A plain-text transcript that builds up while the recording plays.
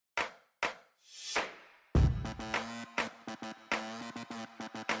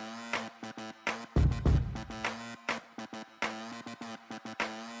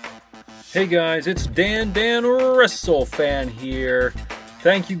Hey guys, it's Dan WrestleFan here.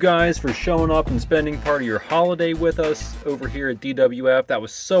 Thank you guys for showing up and spending part of your holiday with us over here at DWF. That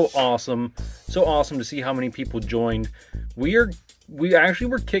was so awesome. So awesome to see how many people joined. We actually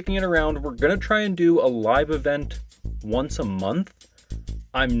were kicking it around. We're going to try and do a live event once a month.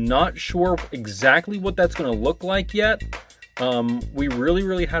 I'm not sure exactly what that's going to look like yet. We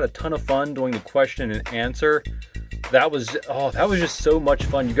really had a ton of fun doing the question and answer. That was just so much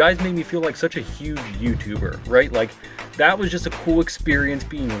fun. You guys made me feel like such a huge YouTuber, right? Like, that was just a cool experience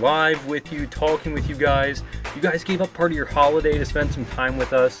being live with you, talking with you guys. You guys gave up part of your holiday to spend some time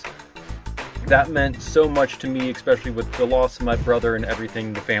with us. That meant so much to me, especially with the loss of my brother and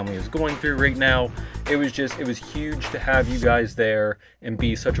everything the family is going through right now. It was huge to have you guys there and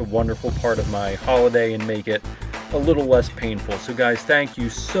be such a wonderful part of my holiday and make it a little less painful. So guys, thank you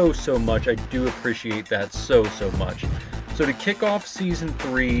so much. I do appreciate that so much. So to kick off season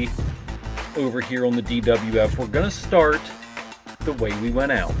 3 over here on the DWF, we're gonna start the way we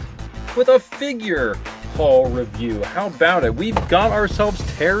went out, with a figure haul review. How about it? We've got ourselves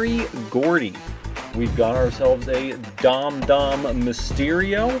Terry Gordy. We've got ourselves a Dom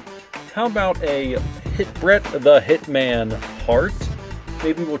Mysterio. How about a Bret the Hitman Hart?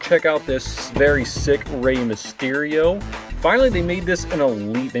 Maybe we'll check out this very sick Rey Mysterio. Finally, they made this an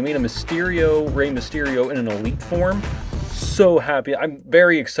elite. They made a Rey Mysterio in an elite form. So happy. I'm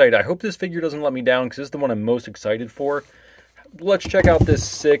very excited. I hope this figure doesn't let me down because this is the one I'm most excited for. Let's check out this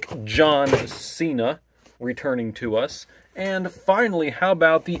sick John Cena returning to us. And finally, how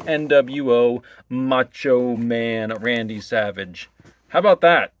about the NWO Macho Man Randy Savage? How about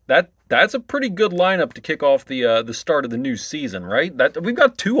that? That's a pretty good lineup to kick off the start of the new season, right? We've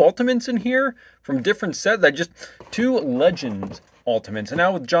got 2 Ultimates in here from different sets. Just 2 Legend Ultimates. And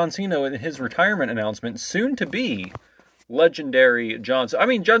now with John Cena and his retirement announcement, soon to be legendary John Cena. I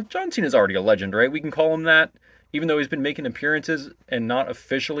mean, John Cena's already a legend, right? We can call him that. Even though he's been making appearances and not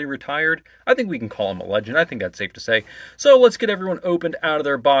officially retired, I think we can call him a legend. I think that's safe to say. So let's get everyone opened out of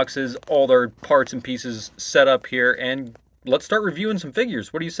their boxes, all their parts and pieces set up here, and let's start reviewing some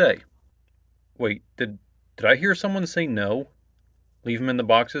figures. What do you say? Wait, did I hear someone say no? Leave them in the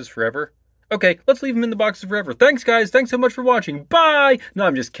boxes forever? Okay, let's leave them in the boxes forever. Thanks, guys. Thanks so much for watching. Bye! No,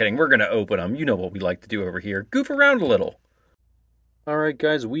 I'm just kidding. We're going to open them. You know what we like to do over here. Goof around a little. Alright,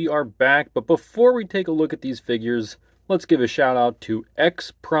 guys, we are back. But before we take a look at these figures, let's give a shout out to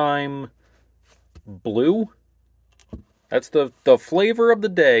X Prime Blue. That's the flavor of the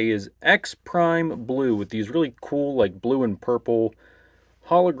day is X Prime Blue with these really cool, like, blue and purple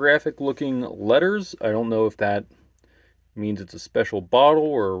holographic looking letters. I don't know if that means it's a special bottle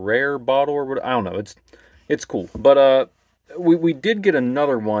or a rare bottle or what. I don't know. It's cool. But we did get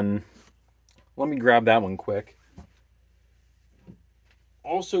another one. Let me grab that one quick.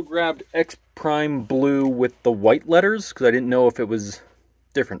 Also grabbed X Prime Blue with the white letters because I didn't know if it was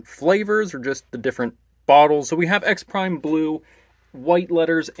different flavors or just the different bottles. So we have X Prime Blue, white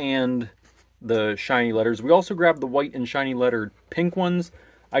letters, and the shiny letters. We also grabbed the white and shiny lettered pink ones.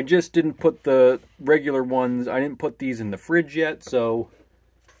 I just didn't put the regular ones. I didn't put these in the fridge yet, so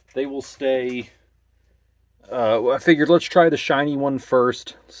they will stay. I figured let's try the shiny one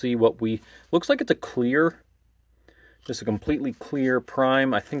first. See what looks like it's a clear. Just a completely clear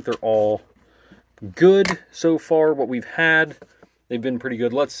Prime. I think they're all good so far. What we've had, they've been pretty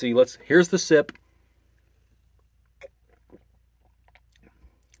good. Let's see. Here's the sip.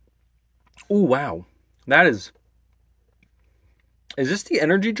 Oh, wow. That is this the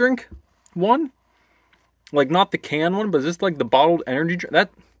energy drink one? Like, not the can one, but is this like the bottled energy drink? That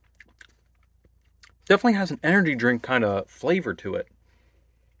definitely has an energy drink kind of flavor to it.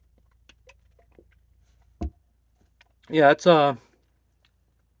 Yeah, it's I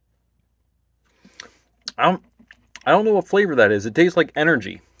don't know what flavor that is. It tastes like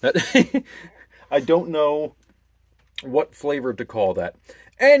energy. I don't know what flavor to call that.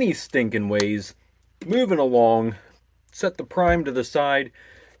 Any stinking ways, moving along, set the Prime to the side.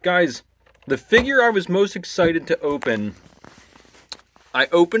 Guys, the figure I was most excited to open, I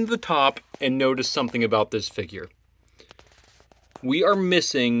opened the top and noticed something about this figure. We are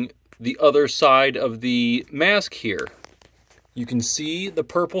missing the other side of the mask here. You can see the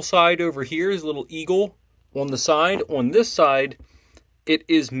purple side over here is a little eagle on the side. On this side, it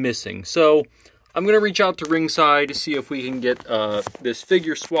is missing. So I'm going to reach out to ringside to see if we can get this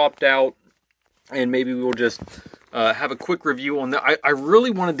figure swapped out, and maybe we'll just have a quick review on that. I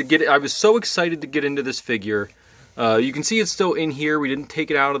really wanted to get it. I was so excited to get into this figure. You can see it's still in here. We didn't take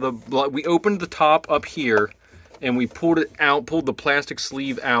it out of the... We opened the top up here, and we pulled it out, pulled the plastic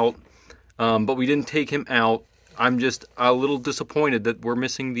sleeve out, but we didn't take him out. I'm just a little disappointed that we're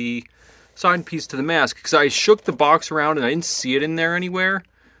missing the side piece to the mask, because I shook the box around and I didn't see it in there anywhere.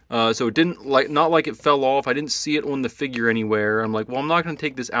 So it didn't, not like it fell off. I didn't see it on the figure anywhere. I'm like, well, I'm not going to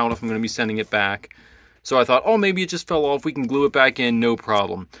take this out if I'm going to be sending it back. So I thought, oh, maybe it just fell off. We can glue it back in, no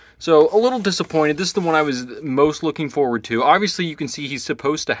problem. So a little disappointed. This is the one I was most looking forward to. Obviously, you can see he's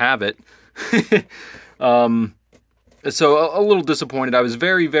supposed to have it. So a little disappointed. I was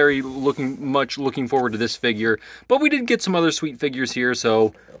very, very much looking forward to this figure. But we did get some other sweet figures here,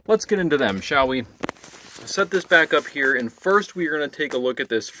 so let's get into them, shall we? Set this back up here, and first we are going to take a look at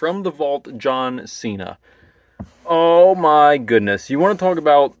this From the Vault John Cena. Oh my goodness. You want to talk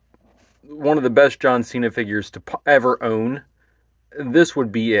about one of the best John Cena figures to ever own? This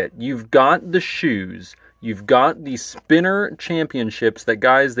would be it. You've got the shoes. You've got the spinner championships that,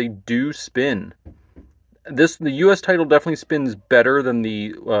 guys, they do spin. The U.S. title definitely spins better than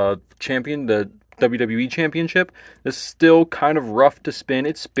the the WWE Championship. This is still kind of rough to spin.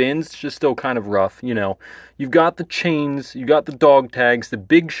 It spins, it's just still kind of rough, you know. You've got the chains, you've got the dog tags, the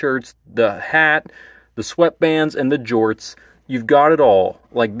big shirts, the hat, the sweatbands, and the jorts. You've got it all.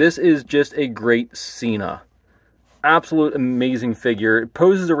 Like, this is just a great Cena. Absolute amazing figure. It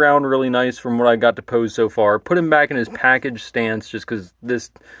poses around really nice from what I got to pose so far. Put him back in his package stance just because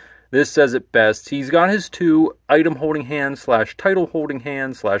this says it best. He's got his two item holding hands / title holding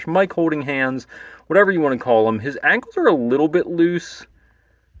hands / mic holding hands, whatever you want to call them. His ankles are a little bit loose.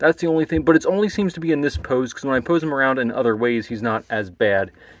 That's the only thing, but it only seems to be in this pose, because when I pose him around in other ways, he's not as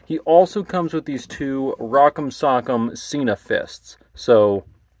bad. He also comes with these two Rock'em Sock'em Cena fists. So,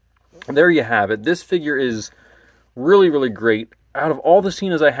 there you have it. This figure is really, really great. Out of all the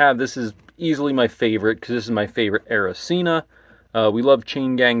Cenas I have, this is easily my favorite, because this is my favorite era Cena. We love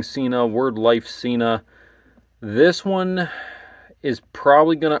Chain Gang Cena, Word Life Cena. This one is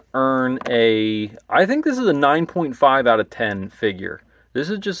probably going to earn I think this is a 9.5 out of 10 figure. This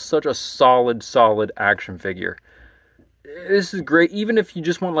is just such a solid action figure. This is great. Even if you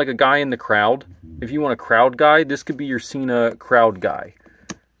just want like a guy in the crowd, if you want a crowd guy, this could be your Cena crowd guy.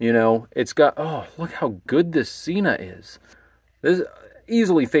 You know, it's got, oh, look how good this Cena is. This is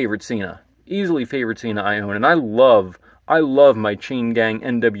easily favorite Cena. Easily favorite Cena I own. And I love my Chain Gang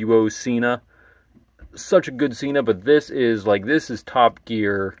NWO Cena. Such a good Cena, but this is top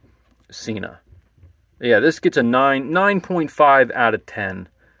gear Cena. Yeah, this gets a 9.5 out of 10.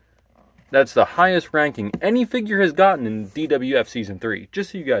 That's the highest ranking any figure has gotten in DWF Season 3.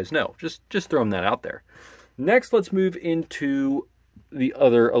 Just so you guys know. Just throwing that out there. Next, let's move into the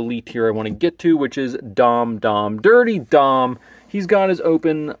other elite here I want to get to, which is Dom. Dirty Dom. He's got his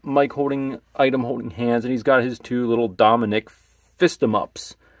open mic holding, item holding hands, and he's got his two little Dominic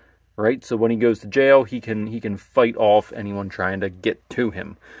fist-em-ups. Right? So when he goes to jail, he can fight off anyone trying to get to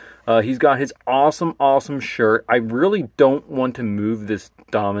him. He's got his awesome shirt. I really don't want to move this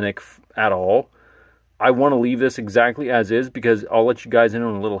Dominic at all. I want to leave this exactly as is, because I'll let you guys in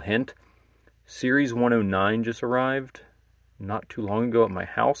on a little hint. Series 109 just arrived not too long ago at my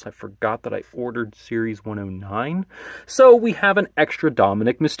house. I forgot that I ordered Series 109. So we have an extra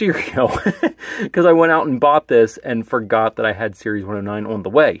Dominic Mysterio. Because I went out and bought this and forgot that I had Series 109 on the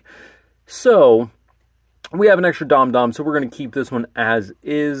way. So we have an extra Dom, so we're going to keep this one as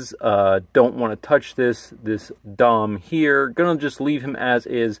is. Don't want to touch this Dom here. Going to just leave him as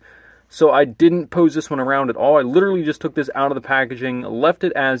is. So I didn't pose this one around at all. I literally just took this out of the packaging, left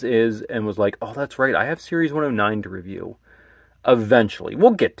it as is, and was like, oh, that's right, I have Series 109 to review. Eventually.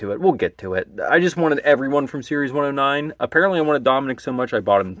 We'll get to it. I just wanted everyone from Series 109. Apparently I wanted Dominic so much I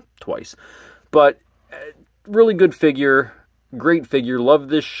bought him twice. But, really good figure. Great figure. Love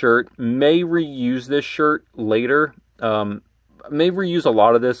this shirt. May reuse this shirt later. May reuse a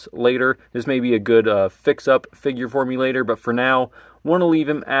lot of this later. This may be a good fix-up figure for me later. But for now, want to leave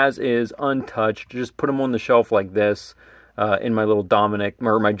him as is, untouched. Just put him on the shelf like this. In my little Dominic,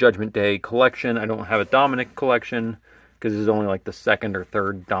 or my Judgment Day collection. I don't have a Dominic collection, because this is only like the second or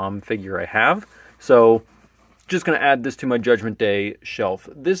third Dom figure I have. So, just going to add this to my Judgment Day shelf.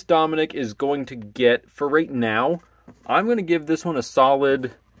 This Dominic is going to get, for right now, I'm going to give this one a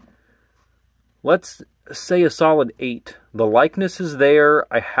solid, let's say a solid 8. The likeness is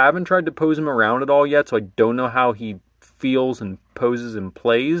there. I haven't tried to pose him around at all yet, so I don't know how he feels and poses and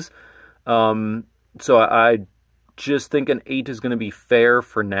plays. So I just think an 8 is going to be fair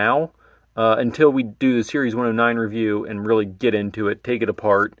for now. Until we do the Series 109 review and really get into it, take it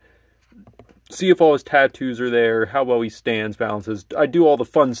apart, see if all his tattoos are there, how well he stands, balances. I do all the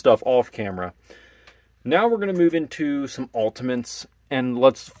fun stuff off camera. Now we're going to move into some Ultimates, and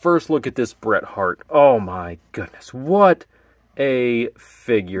let's first look at this Bret Hart. Oh my goodness, what a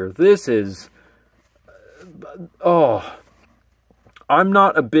figure. This is, oh, I'm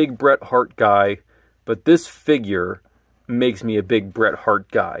not a big Bret Hart guy, but this figure makes me a big Bret Hart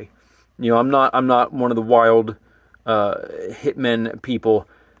guy. You know, I'm not one of the wild hitmen people.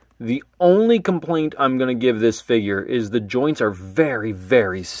 The only complaint I'm going to give this figure is the joints are very,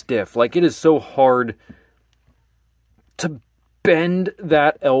 very stiff. Like, it is so hard to bend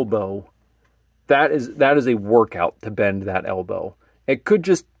that elbow. That is a workout to bend that elbow. It could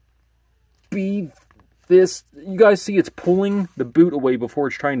just be this. You guys see it's pulling the boot away before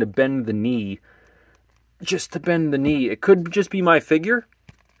it's trying to bend the knee. Just to bend the knee. It could just be my figure.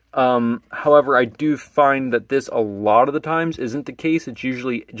 However, I do find that this a lot of the times isn't the case. It's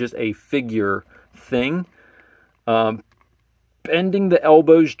usually just a figure thing. Bending the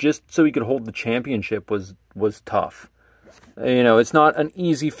elbows just so he could hold the championship was tough. You know, it's not an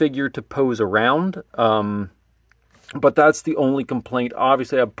easy figure to pose around. But that's the only complaint.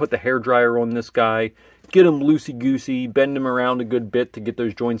 Obviously, I put the hairdryer on this guy, get him loosey-goosey, bend him around a good bit to get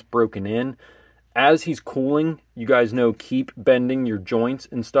those joints broken in. As he's cooling, you guys know, keep bending your joints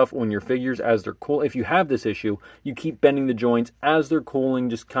and stuff on your figures as they're cool. If you have this issue, you keep bending the joints as they're cooling.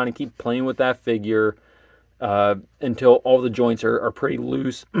 Just kind of keep playing with that figure until all the joints are pretty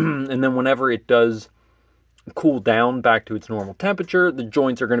loose. And then whenever it does cool down back to its normal temperature, the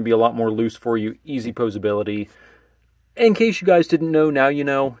joints are going to be a lot more loose for you. Easy posability. In case you guys didn't know, now you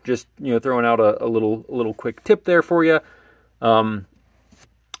know. Just, you know, throwing out a little quick tip there for you.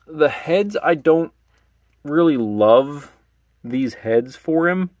 The heads, I don't really love these heads for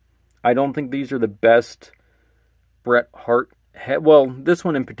him. I don't think these are the best Bret Hart head. Well, this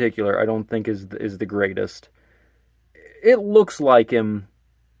one in particular, I don't think is the greatest. It looks like him,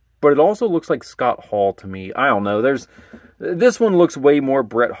 but it also looks like Scott Hall to me. I don't know. This one looks way more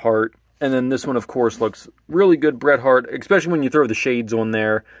Bret Hart, and then this one, of course, looks really good Bret Hart, especially when you throw the shades on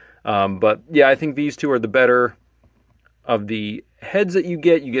there. But yeah, I think these two are the better of the heads that you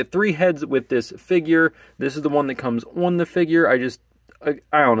get. You get 3 heads with this figure. This is the one that comes on the figure. I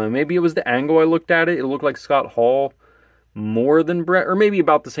don't know. Maybe it was the angle I looked at it. It looked like Scott Hall more than Bret, or maybe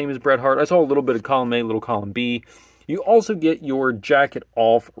about the same as Bret Hart. I saw a little bit of column A, little column B. You also get your jacket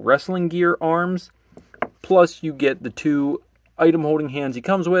off wrestling gear arms, plus you get the 2 item holding hands he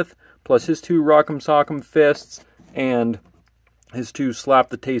comes with, plus his 2 rock'em sock'em fists, and his 2 slap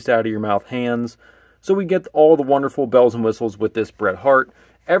the taste out of your mouth hands. So we get all the wonderful bells and whistles with this Bret Hart.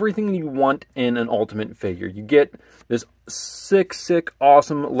 Everything you want in an Ultimate figure. You get this sick,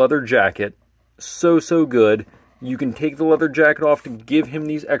 awesome leather jacket. So good. You can take the leather jacket off to give him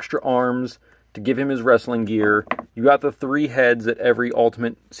these extra arms, to give him his wrestling gear. You got the 3 heads that every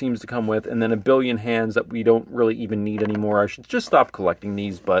Ultimate seems to come with, and then a billion hands that we don't really even need anymore. I should just stop collecting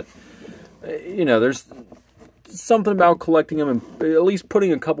these, but, you know, there's something about collecting them and at least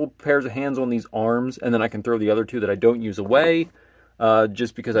putting a couple pairs of hands on these arms, and then I can throw the other 2 that I don't use away,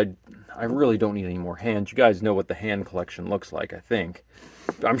 just because I really don't need any more hands. You guys know what the hand collection looks like, I think.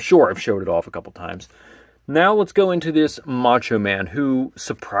 I'm sure I've showed it off a couple times. Now let's go into this Macho Man, who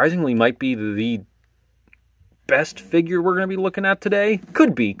surprisingly might be the best figure we're going to be looking at today.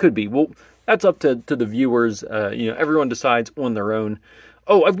 Could be. Well, that's up to the viewers. You know, everyone decides on their own.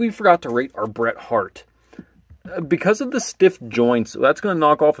 Oh, we forgot to rate our Bret Hart. Because of the stiff joints, that's going to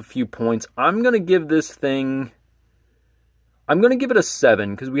knock off a few points. I'm going to give this thing, I'm going to give it a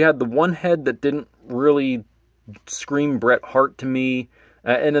 7, because we had the one head that didn't really scream Bret Hart to me,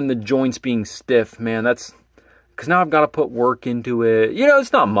 and then the joints being stiff. Man, that's, because now I've got to put work into it. You know,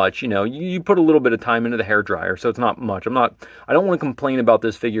 it's not much, you know, you put a little bit of time into the hairdryer, so it's not much. I don't want to complain about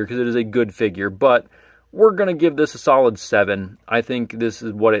this figure, because it is a good figure, but we're going to give this a solid 7. I think this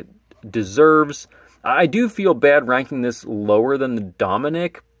is what it deserves. I do feel bad ranking this lower than the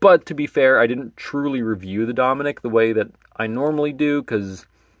Dominic, but to be fair, I didn't truly review the Dominic the way that I normally do, because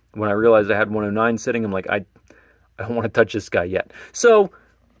when I realized I had 109 sitting, I'm like, I don't want to touch this guy yet. So,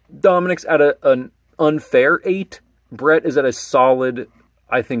 Dominic's at an unfair 8. Bret is at a solid,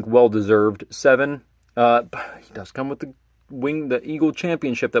 I think, well-deserved 7. He does come with the Eagle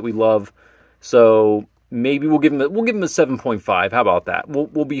Championship that we love, so maybe we'll give him a 7.5. How about that?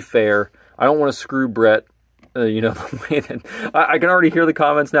 We'll be fair. I don't want to screw Bret, you know, the way that I can already hear the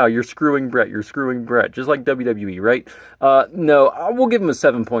comments now. You're screwing Bret, just like WWE, right? No, we'll give him a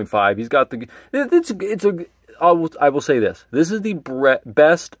 7.5. He's got the, I will say this. This is the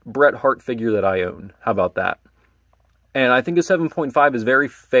best Bret Hart figure that I own. How about that? And I think a 7.5 is very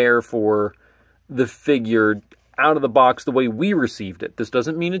fair for the figure out of the box the way we received it. This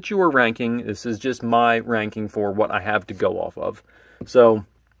doesn't mean it's your ranking. This is just my ranking for what I have to go off of. So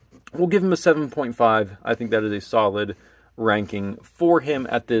we'll give him a 7.5. I think that is a solid ranking for him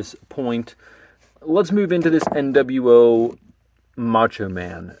at this point. Let's move into this NWO Macho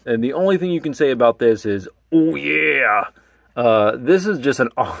Man. And the only thing you can say about this is, oh yeah! This is just an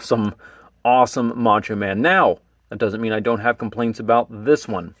awesome, awesome Macho Man. Now, that doesn't mean I don't have complaints about this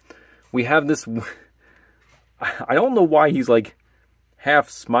one. We have this... I don't know why he's like half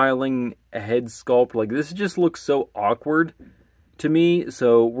smiling head sculpt. Like, this just looks so awkward to me.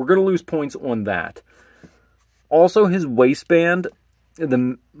 So we're going to lose points on that. Also, his waistband,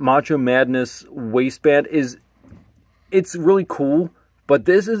 the Macho Madness waistband, it's really cool. But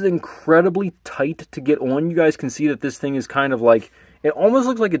this is incredibly tight to get on. You guys can see that this thing is kind of like, it almost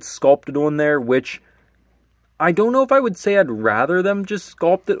looks like it's sculpted on there, which I don't know if I would say I'd rather them just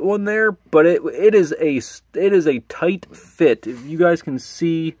sculpt it on there, but it is a tight fit. If you guys can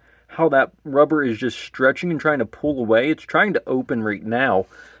see how that rubber is just stretching and trying to pull away, it's trying to open right now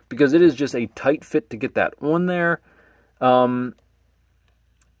because it is just a tight fit to get that on there.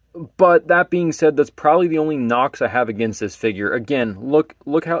 But that being said, that's probably the only knocks I have against this figure. Again,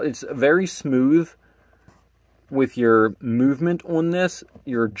 look how it's very smooth with your movement on this.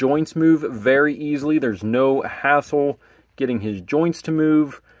 Your joints move very easily. There's no hassle getting his joints to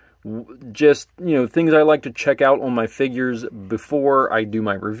move. Just, you know, things I like to check out on my figures before I do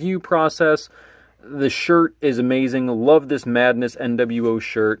my review process. The shirt is amazing. Love this Madness NWO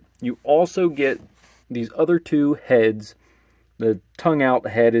shirt. You also get these other two heads. The tongue out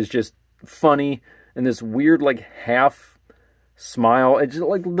head is just funny, and this weird like half smile. It's just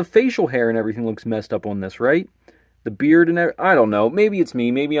like the facial hair and everything looks messed up on this, right? The beard and everything. I don't know. Maybe it's me.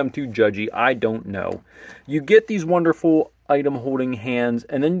 Maybe I'm too judgy. I don't know. You get these wonderful item holding hands,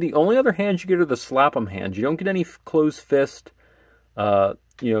 and then the only other hands you get are the slap 'em hands. You don't get any closed fist, you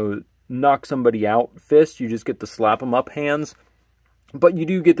know, knock somebody out fist. You just get the slap 'em up hands. But you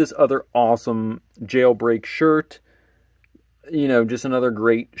do get this other awesome jailbreak shirt. You know, just another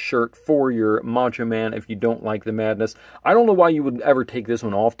great shirt for your Macho Man if you don't like the Madness. I don't know why you would ever take this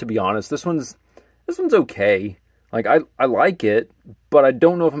one off, to be honest. This one's okay. Like, I like it, but I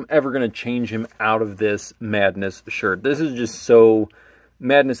don't know if I'm ever going to change him out of this Madness shirt. This is just so...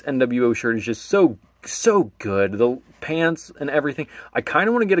 Madness NWO shirt is just so good. The pants and everything. I kind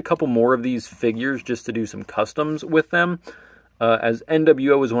of want to get a couple more of these figures just to do some customs with them. As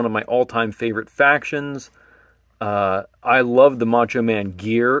NWO is one of my all-time favorite factions. I love the Macho Man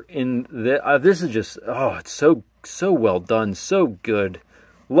gear in this. This is just, oh, it's so well done, so good.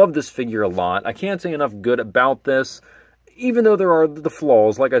 Love this figure a lot. I can't say enough good about this, even though there are the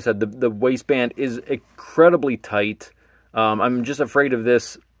flaws. Like I said, the waistband is incredibly tight. I'm just afraid of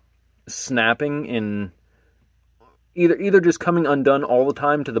this snapping and either just coming undone all the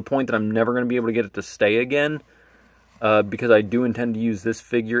time to the point that I'm never going to be able to get it to stay again. Because I do intend to use this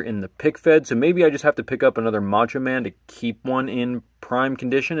figure in the pick fed. So maybe I just have to pick up another Macho Man to keep one in prime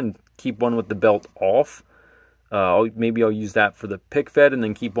condition and keep one with the belt off. Maybe I'll use that for the pick fed and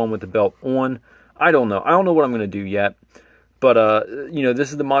then keep one with the belt on. I don't know. I don't know what I'm going to do yet. But, you know,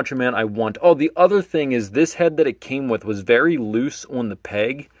 this is the Macho Man I want. Oh, the other thing is this head that it came with was very loose on the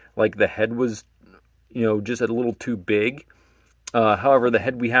peg. Like, the head was, you know, just a little too big. However, the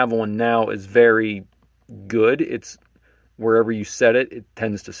head we have on now is very good. It's wherever you set it, it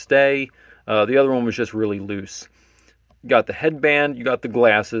tends to stay. The other one was just really loose. You got the headband, you got the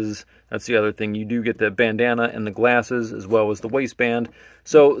glasses. That's the other thing. You do get the bandana and the glasses as well as the waistband.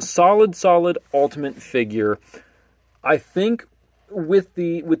 So solid ultimate figure. I think with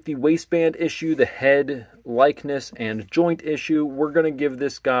the waistband issue, the head likeness and joint issue, we're going to give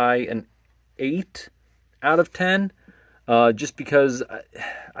this guy an 8 out of 10. Just because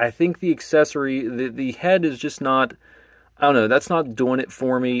I think the accessory, the head is just not, I don't know, that's not doing it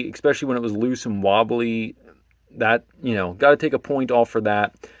for me, especially when it was loose and wobbly. That, you know, got to take a point off for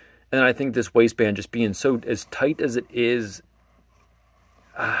that. And I think this waistband just being so as tight as it is,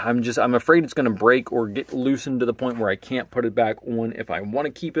 I'm afraid it's going to break or get loosened to the point where I can't put it back on if I want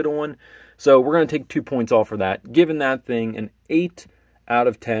to keep it on. So we're going to take 2 points off for that, giving that thing an 8 out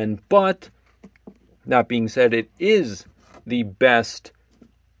of 10. But that being said, it is the best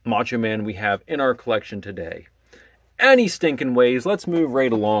Macho Man we have in our collection today. Any stinking ways, let's move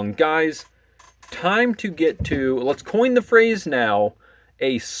right along. Guys, time to get to, let's coin the phrase now,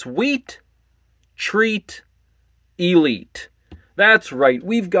 a sweet treat elite. That's right,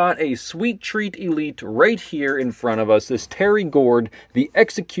 we've got a sweet treat elite right here in front of us. This Terry Gord, the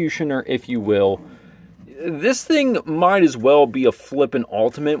executioner, if you will. This thing might as well be a flippin'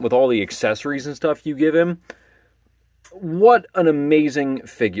 ultimate with all the accessories and stuff you give him. What an amazing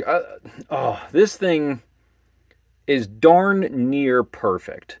figure. This thing is darn near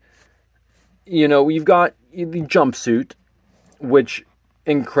perfect. You know, we've got the jumpsuit, which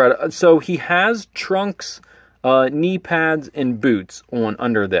incredible. So he has trunks knee pads and boots on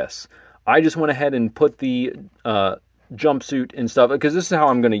under this. I just went ahead and put the jumpsuit and stuff, because this is how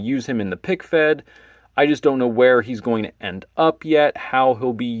I'm going to use him in the pick fed. I just don't know where he's going to end up yet, how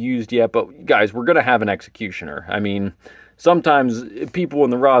he'll be used yet. But guys, we're going to have an executioner. I mean, sometimes people in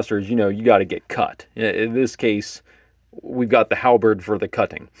the rosters, you know, you got to get cut. In this case, we've got the halberd for the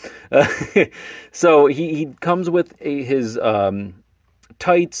cutting. So he comes with his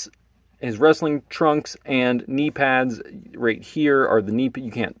tights, his wrestling trunks, and knee pads. Right here are the knee,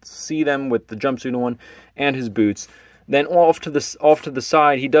 you can't see them with the jumpsuit on, and his boots. Then off to the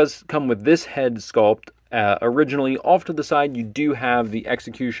side, he does come with this head sculpt. Originally, off to the side, you do have the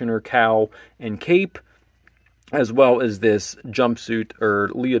executioner cowl and cape, as well as this jumpsuit or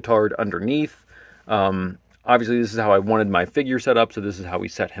leotard underneath. Obviously, this is how I wanted my figure set up, so this is how we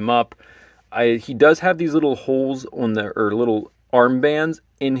set him up. He does have these little holes on the, or little armbands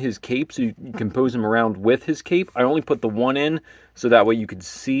in his cape, so you can pose him around with his cape. I only put the one in, so that way you could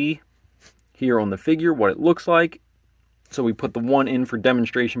see here on the figure what it looks like. So we put the one in for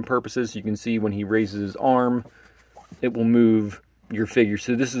demonstration purposes. So you can see when he raises his arm, it will move your figure.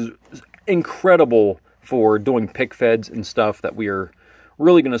 So this is incredible for doing pick feds and stuff that we are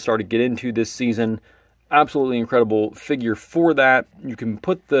really going to start to get into this season. Absolutely incredible figure for that. You can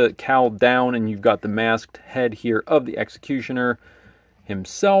put the cowl down and you've got the masked head here of the executioner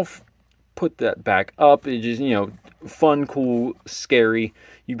himself. Put that back up. It's just, you know, fun, cool, scary.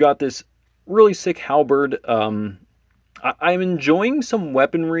 You've got this really sick halberd. I'm enjoying some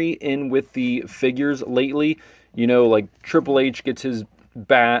weaponry in with the figures lately. You know, like Triple H gets his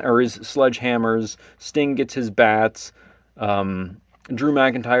bat or his sledgehammers. Sting gets his bats. Drew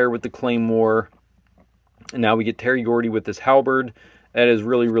McIntyre with the Claymore. And now we get Terry Gordy with this halberd. That is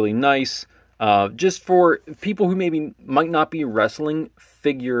really, really nice. Just for people who maybe might not be wrestling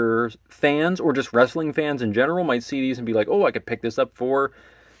figure fans, or just wrestling fans in general, might see these and be like, oh, I could pick this up for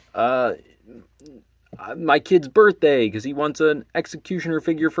my kid's birthday because he wants an executioner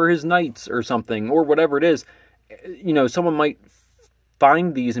figure for his knights or something, or whatever it is. You know, someone might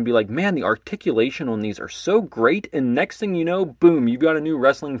find these and be like, man, the articulation on these are so great, and next thing you know, boom, you've got a new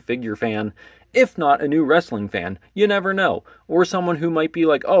wrestling figure fan. If not a new wrestling fan, you never know. Or someone who might be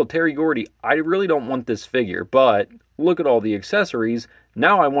like, oh, Terry Gordy, I really don't want this figure, but look at all the accessories.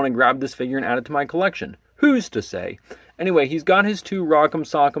 Now I want to grab this figure and add it to my collection. Who's to say? Anyway, he's got his two Rock'em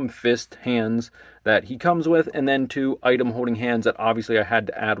Sock'em fist hands that he comes with, and then two item holding hands that obviously I had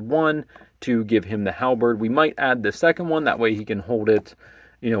to add one to give him the halberd. We might add the second one, that way he can hold it,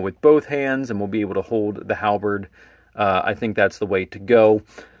 you know, with both hands, and we'll be able to hold the halberd. I think that's the way to go.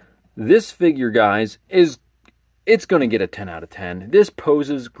 This figure, guys, it's going to get a 10 out of 10. This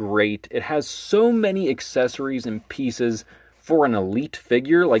poses great. It has so many accessories and pieces for an elite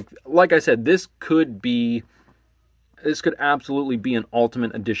figure. Like I said, this could absolutely be an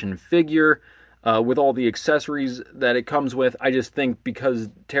Ultimate Edition figure with all the accessories that it comes with. I just think because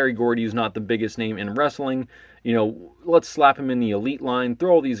Terry Gordy is not the biggest name in wrestling, you know, let's slap him in the elite line,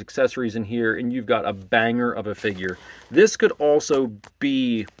 throw all these accessories in here, and you've got a banger of a figure. This could also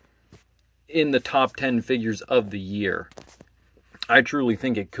be in the top 10 figures of the year. I truly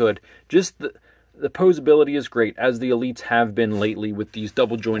think it could. Just the posability is great, as the elites have been lately with these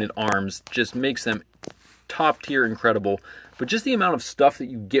double jointed arms. Just makes them top tier incredible. But just the amount of stuff that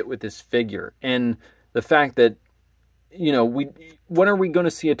you get with this figure, and the fact that, you know, when are we going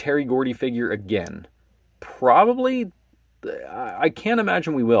to see a Terry Gordy figure again? Probably. I can't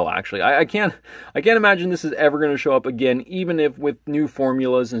imagine we will, actually. I can't imagine this is ever going to show up again, even if with new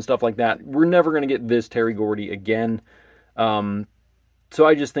formulas and stuff like that. We're never going to get this Terry Gordy again. So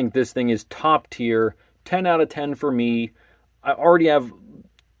I just think this thing is top tier. 10 out of 10 for me. I already have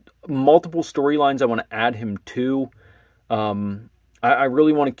multiple storylines I want to add him to. I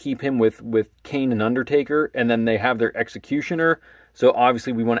really want to keep him with Kane and Undertaker, and then they have their executioner. So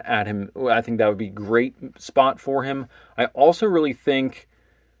obviously we want to add him. I think that would be a great spot for him. I also really think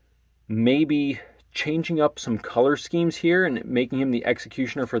maybe changing up some color schemes here and making him the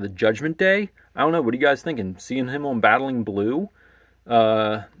executioner for the Judgment Day. I don't know. What are you guys thinking? Seeing him on Battling Blue?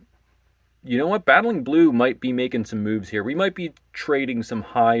 You know what? Battling Blue might be making some moves here. We might be trading some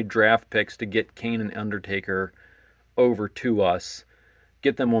high draft picks to get Kane and Undertaker over to us.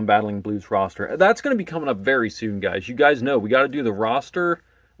 Get them on Battling Blue's roster. That's going to be coming up very soon, guys. You guys know we got to do the roster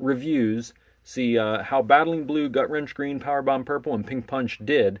reviews. See how Battling Blue, Gut Wrench Green, Powerbomb Purple, and Pink Punch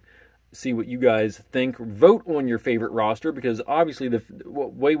did. See what you guys think. Vote on your favorite roster, because obviously the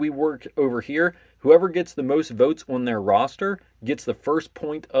way we work over here, whoever gets the most votes on their roster gets the first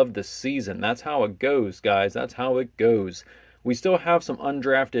point of the season. That's how it goes, guys. That's how it goes. We still have some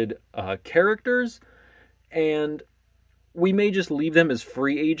undrafted characters. and we may just leave them as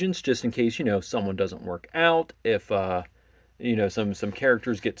free agents just in case, someone doesn't work out. If, some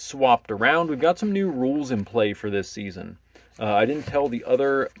characters get swapped around. We've got some new rules in play for this season. I didn't tell the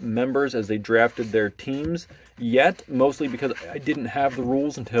other members as they drafted their teams yet, mostly because I didn't have the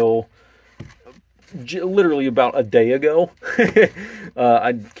rules until literally about a day ago.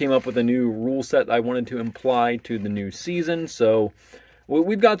 I came up with a new rule set I wanted to apply to the new season, so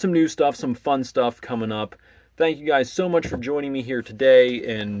we've got some new stuff, some fun stuff coming up. Thank you guys so much for joining me here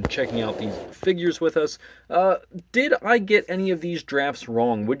today and checking out these figures with us. Did I get any of these drafts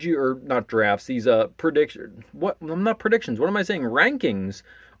wrong? Would you, or not drafts, these predictions, not predictions, what am I saying, rankings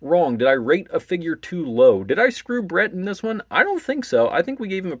wrong? Did I rate a figure too low? Did I screw Brett in this one? I don't think so. I think we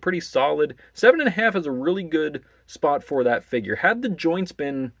gave him a pretty solid 7.5 is a really good spot for that figure. Had the joints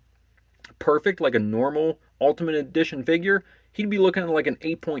been perfect, like a normal Ultimate Edition figure, he'd be looking at like an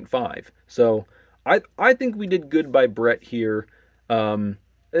 8.5. So I think we did good by Brett here. The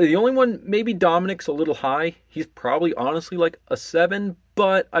only one, maybe Dominic's a little high. He's probably honestly like a 7,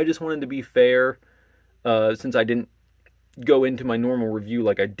 but I just wanted to be fair since I didn't go into my normal review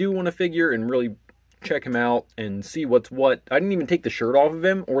like I do on a figure and really check him out and see what's what. I didn't even take the shirt off of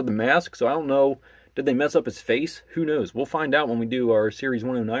him or the mask, so I don't know. Did they mess up his face? Who knows? We'll find out when we do our Series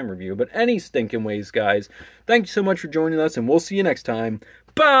 109 review. But any stinking ways, guys, thank you so much for joining us, and we'll see you next time.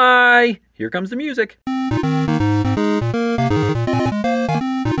 Bye! Here comes the music.